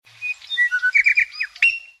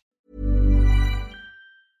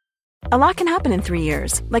A lot can happen in 3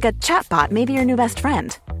 years, like a chatbot may be your new best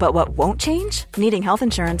friend. But what won't change? Needing health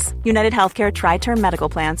insurance. United Healthcare Tri-Term Medical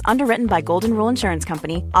Plans, underwritten by Golden Rule Insurance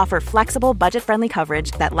Company, offer flexible, budget-friendly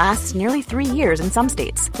coverage that lasts nearly 3 years in some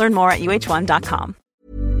states. Learn more at uh1.com.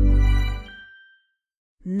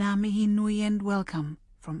 Namihi nui and welcome.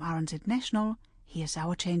 From RNZ National, here's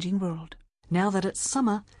our changing world. Now that it's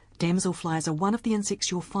summer, damselflies are one of the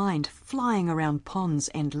insects you'll find flying around ponds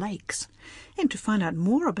and lakes. And to find out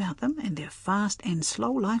more about them and their fast and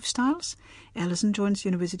slow lifestyles, Alison joins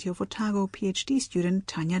University of Otago PhD student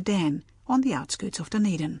Tanya Dann on the outskirts of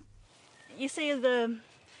Dunedin. You see the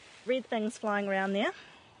red things flying around there?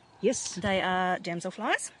 Yes. They are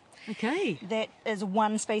damselflies. Okay. That is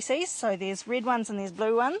one species, so there's red ones and there's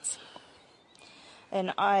blue ones.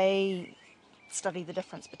 And I study the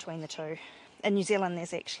difference between the two. In New Zealand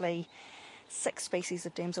there's actually 6 species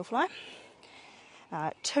of damselfly.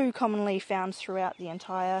 2 commonly found throughout the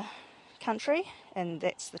entire country, and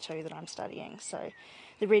that's the 2 that I'm studying. So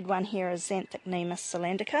the red one here is Xanthocnemus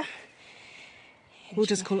solandica. We'll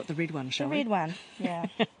just call it the red one, shall we? The red one, yeah.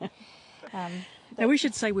 Now we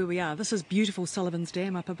should say where we are. This is beautiful Sullivan's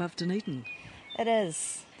Dam up above Dunedin. It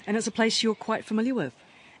is. And it's a place you're quite familiar with.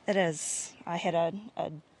 It is. I had a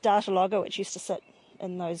data logger which used to sit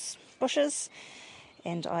in those bushes,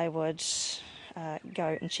 and I would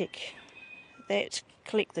go and check that,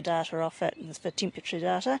 collect the data off it for temperature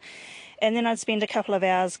data, and then I'd spend a couple of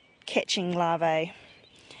hours catching larvae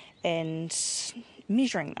and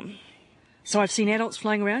measuring them. So I've seen adults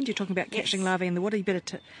flying around. You're talking about catching Yes. larvae in the water. You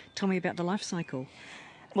better tell me about the life cycle.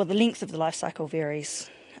 Well, the length of the life cycle varies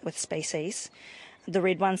with species. The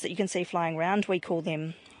red ones that you can see flying around, we call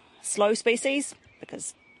them slow species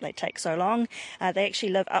because they take so long. They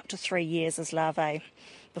actually live up to 3 years as larvae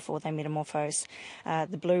before they metamorphose.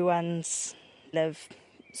 The blue ones live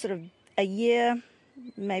sort of a year,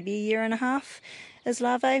 maybe a year and a half as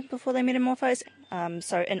larvae before they metamorphose.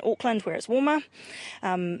 So in Auckland, where it's warmer,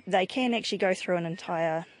 they can actually go through an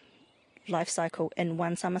entire life cycle in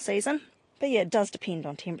one summer season. But yeah, it does depend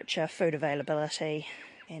on temperature, food availability,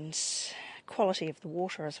 and quality of the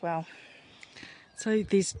water as well. So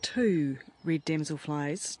there's 2 red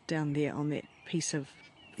damselflies down there on that piece of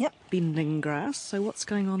Yep. bending grass. So what's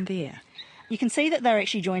going on there? You can see that they're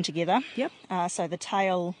actually joined together. Yep. So the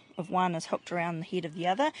tail of one is hooked around the head of the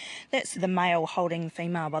other. That's the male holding the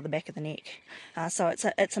female by the back of the neck. So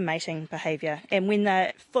it's a mating behaviour. And when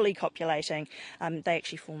they're fully copulating, they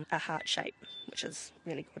actually form a heart shape, which is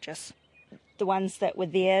really gorgeous. The ones that were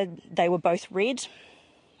there, they were both red,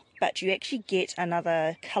 but you actually get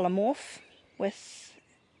another colour morph with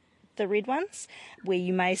the red ones, where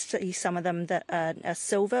you may see some of them that are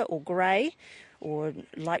silver or grey or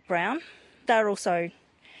light brown. They're also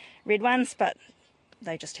red ones, but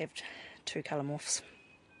they just have 2 colour morphs.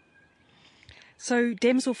 So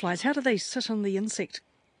damselflies, how do they sit in the insect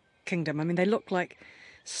kingdom? I mean, they look like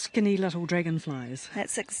skinny little dragonflies.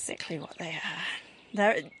 That's exactly what they are.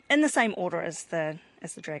 They're in the same order as the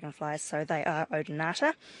dragonflies, so they are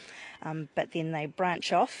Odonata, but then they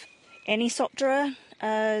branch off. Anisoptera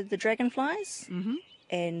are the dragonflies,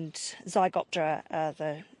 and Zygoptera are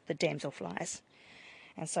the damselflies.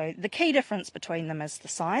 And so the key difference between them is the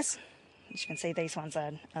size. As you can see, these ones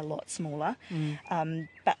are a lot smaller.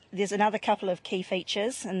 But there's another couple of key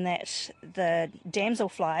features in that the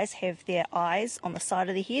damselflies have their eyes on the side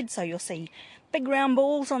of their head, so you'll see big round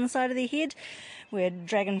balls on the side of their head, where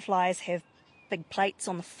dragonflies have big plates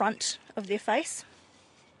on the front of their face.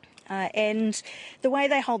 And the way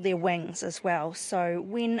they hold their wings as well. So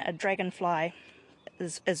when a dragonfly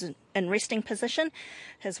is in resting position,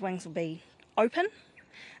 his wings will be open,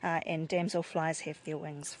 and damselflies have their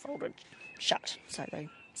wings folded shut, so they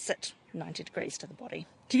sit 90 degrees to the body.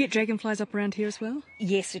 Do you get dragonflies up around here as well?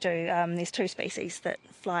 Yes, we do. There's 2 species that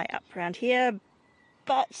fly up around here,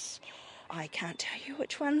 but I can't tell you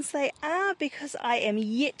which ones they are because I am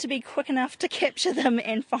yet to be quick enough to capture them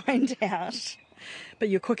and find out. But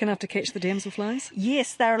you're quick enough to catch the damselflies?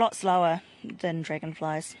 Yes, they're a lot slower than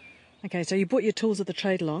dragonflies. Okay, so you brought your tools of the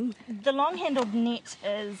trade along. The long-handled net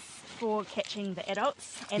is for catching the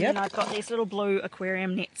adults, and Yep. then I've got these little blue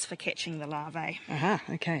aquarium nets for catching the larvae. Aha,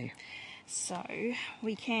 okay. So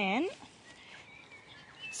we can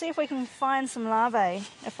see if we can find some larvae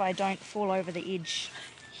if I don't fall over the edge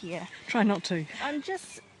here. Try not to. I'm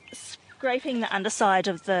just scraping the underside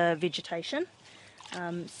of the vegetation,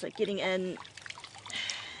 so getting in.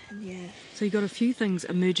 Yeah, So you've got a few things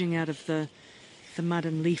emerging out of the mud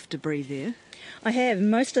and leaf debris there. I have.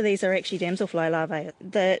 Most of these are actually damselfly larvae.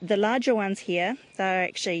 The larger ones here, they're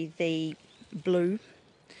actually the blue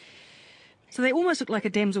So they almost look like a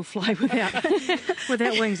damselfly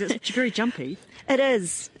without wings. It's very jumpy. It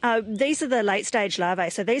is. These are the late stage larvae,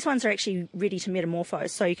 so these ones are actually ready to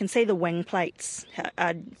metamorphose. So you can see the wing plates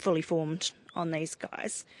are fully formed on these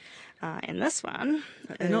guys. And this one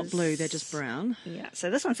They're not blue, they're just brown. Yeah, so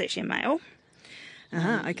this one's actually a male.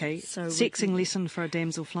 Okay. So Sexing lesson for a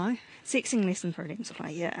damselfly. Sexing lesson for a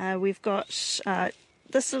damselfly, yeah. We've got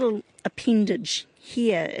this little appendage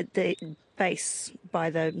here at the base by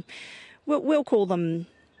the... We'll call them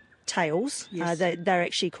tails. Yes. They're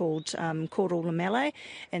actually called caudal lamellae,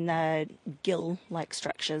 and they're gill-like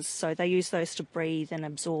structures. So they use those to breathe and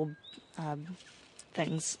absorb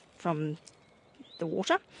things from the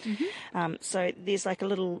water. Mm-hmm. So there's like a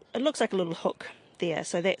little... It looks like a little hook there.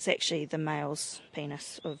 So that's actually the male's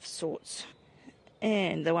penis of sorts.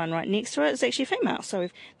 And the one right next to it is actually female. So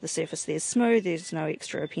the surface there's smooth. There's no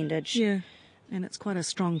extra appendage. Yeah, and it's quite a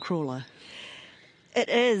strong crawler. It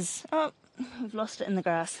is. Oh, we've lost it in the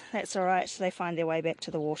grass. That's all right. They find their way back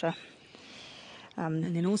to the water.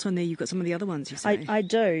 And then also in there you've got some of the other ones, you say? I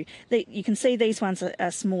do. You can see these ones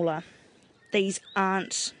are smaller. These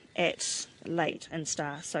aren't at late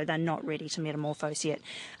instar, so they're not ready to metamorphose yet.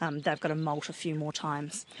 They've got to molt a few more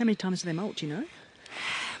times. How many times do they molt, do you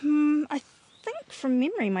know? I think from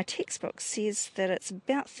memory my textbook says that it's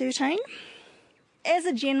about 13. As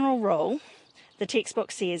a general rule, the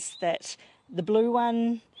textbook says that the blue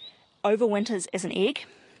one overwinters as an egg,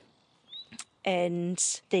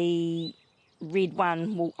 and the red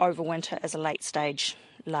one will overwinter as a late stage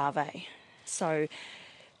larvae. So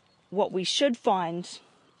what we should find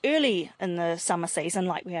early in the summer season,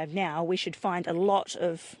 like we have now, we should find a lot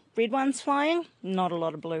of red ones flying, not a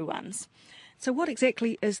lot of blue ones. So what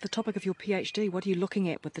exactly is the topic of your PhD? What are you looking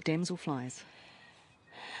at with the damselflies?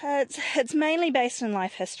 It's mainly based in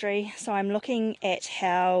life history, so I'm looking at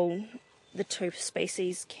how the two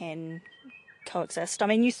species can coexist. I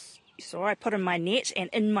mean, you saw I put in my net, and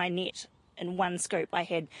in my net, in one scoop, I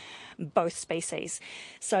had both species.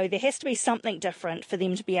 So there has to be something different for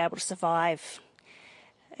them to be able to survive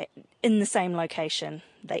in the same location.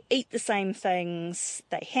 They eat the same things,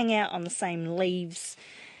 they hang out on the same leaves,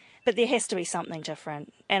 but there has to be something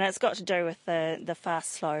different. And it's got to do with the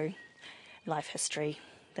fast, slow life history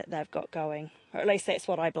that they've got going, or at least that's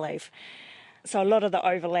what I believe. So a lot of the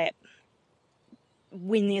overlap,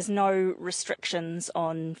 when there's no restrictions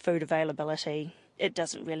on food availability, it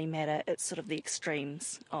doesn't really matter. It's sort of the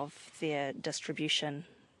extremes of their distribution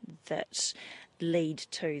that lead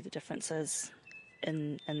to the differences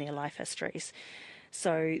in their life histories.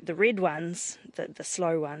 So the red ones, the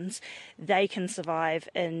slow ones, they can survive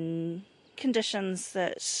in conditions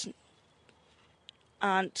that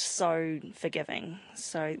aren't so forgiving,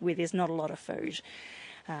 so where there's not a lot of food.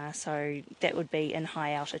 So that would be in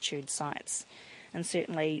high altitude sites. And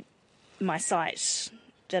certainly my site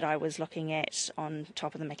that I was looking at on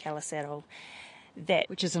top of the Macalla Saddle,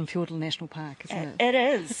 Which is in Fiordland National Park, isn't it? It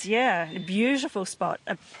is, yeah. A beautiful spot.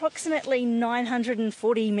 Approximately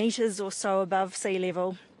 940 metres or so above sea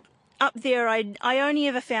level. Up there, I only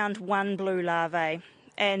ever found one blue larvae,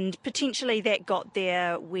 and potentially that got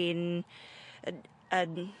there when a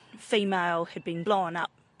female had been blown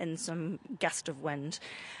up in some gust of wind.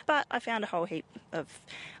 But I found a whole heap of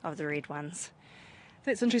the red ones.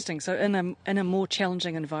 That's interesting. So in a more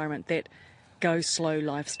challenging environment, that go slow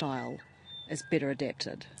lifestyle is better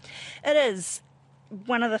adapted. It is.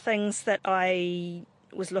 One of the things that I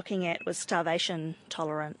was looking at was starvation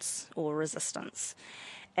tolerance or resistance.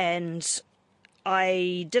 And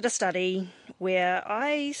I did a study where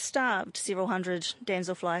I starved several hundred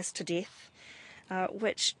damselflies to death,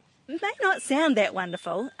 which may not sound that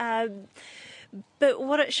wonderful, but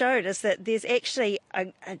what it showed is that there's actually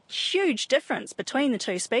a huge difference between the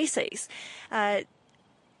two species.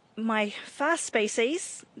 My fast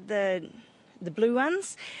species, the blue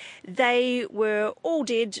ones, they were all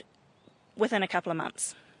dead within a couple of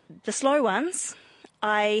months. The slow ones,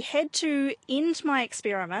 I had to end my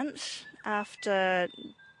experiment after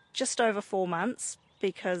just over 4 months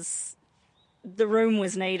because the room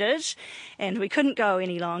was needed and we couldn't go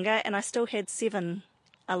any longer, and I still had 7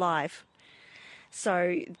 alive.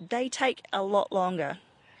 So they take a lot longer.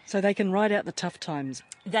 So they can ride out the tough times.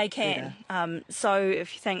 They can. So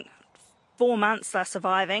if you think 4 months they're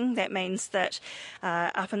surviving, that means that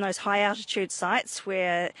up in those high altitude sites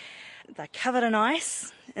where they're covered in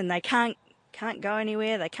ice and they can't go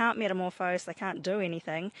anywhere, they can't metamorphose, they can't do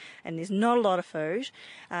anything, and there's not a lot of food.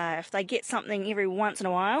 If they get something every once in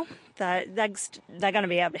a while, they're going to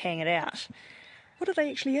be able to hang it out. What do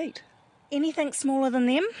they actually eat? Anything smaller than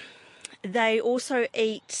them. They also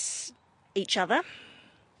eat each other.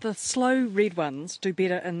 the slow red ones do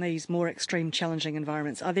better in these more extreme, challenging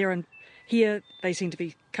environments. Here they seem to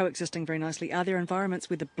be coexisting very nicely. Are there environments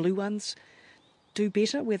where the blue ones do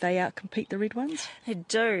better, where they outcompete the red ones? They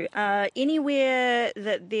do. Anywhere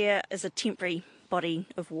that there is a temporary body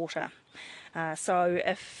of water. So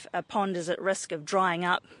if a pond is at risk of drying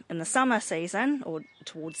up in the summer season or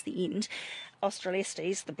towards the end,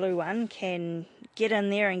 Australestes, the blue one, can get in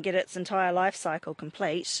there and get its entire life cycle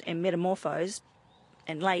complete and metamorphose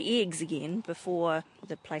and lay eggs again before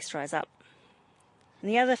the place dries up.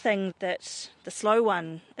 And the other thing that the slow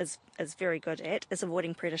one is very good at is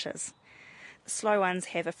avoiding predators. The slow ones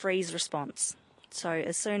have a freeze response. So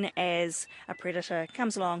as soon as a predator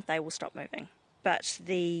comes along, they will stop moving. But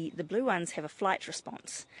the blue ones have a flight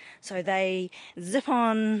response. So they zip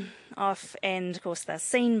on off, and of course they're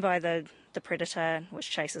seen by the predator, which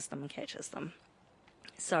chases them and catches them.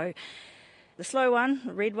 So the slow one,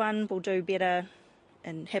 the red one, will do better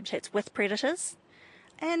in habitats with predators.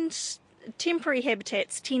 And temporary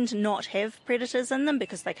habitats tend to not have predators in them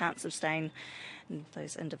because they can't sustain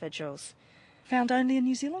those individuals. Found only in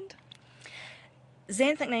New Zealand?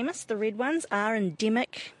 Xanthocnemus, the red ones, are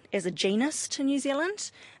endemic as a genus to New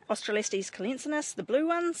Zealand. Australestes colensinus, the blue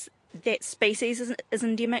ones, that species is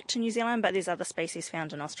endemic to New Zealand, but there's other species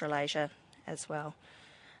found in Australasia as well.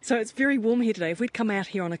 So it's very warm here today. If we'd come out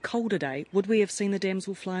here on a colder day, would we have seen the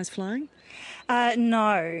damselflies flying?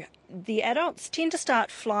 No. The adults tend to start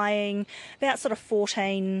flying about sort of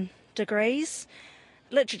 14 degrees.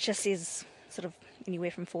 Literature says sort of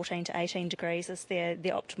anywhere from 14 to 18 degrees is their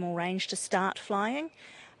optimal range to start flying.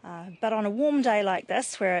 But on a warm day like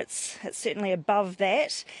this, where it's certainly above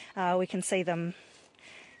that, we can see them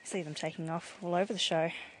taking off all over the show.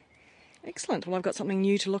 Excellent. Well, I've got something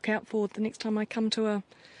new to look out for the next time I come to a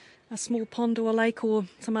small pond or a lake or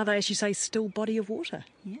some other, as you say, still body of water.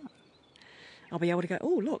 Yeah. I'll be able to go,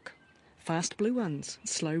 oh, look, fast blue ones,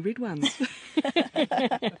 slow red ones.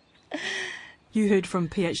 You heard from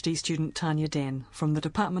PhD student Tanya Dann from the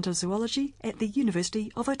Department of Zoology at the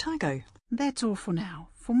University of Otago. That's all for now.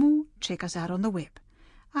 For more, check us out on the web,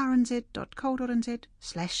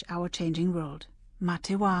 rnz.co.nz/ourchangingworld. Mā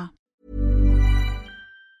te wā.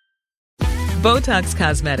 Botox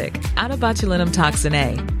Cosmetic, out of botulinum toxin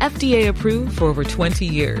A, FDA approved for over 20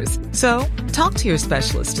 years. So, talk to your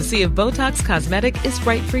specialist to see if Botox Cosmetic is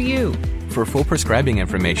right for you. For full prescribing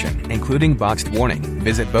information, including boxed warning,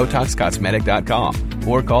 visit BotoxCosmetic.com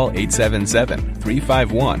or call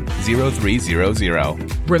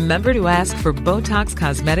 877-351-0300. Remember to ask for Botox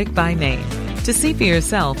Cosmetic by name. To see for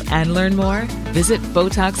yourself and learn more, visit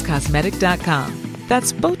BotoxCosmetic.com.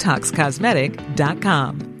 That's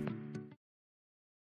BotoxCosmetic.com.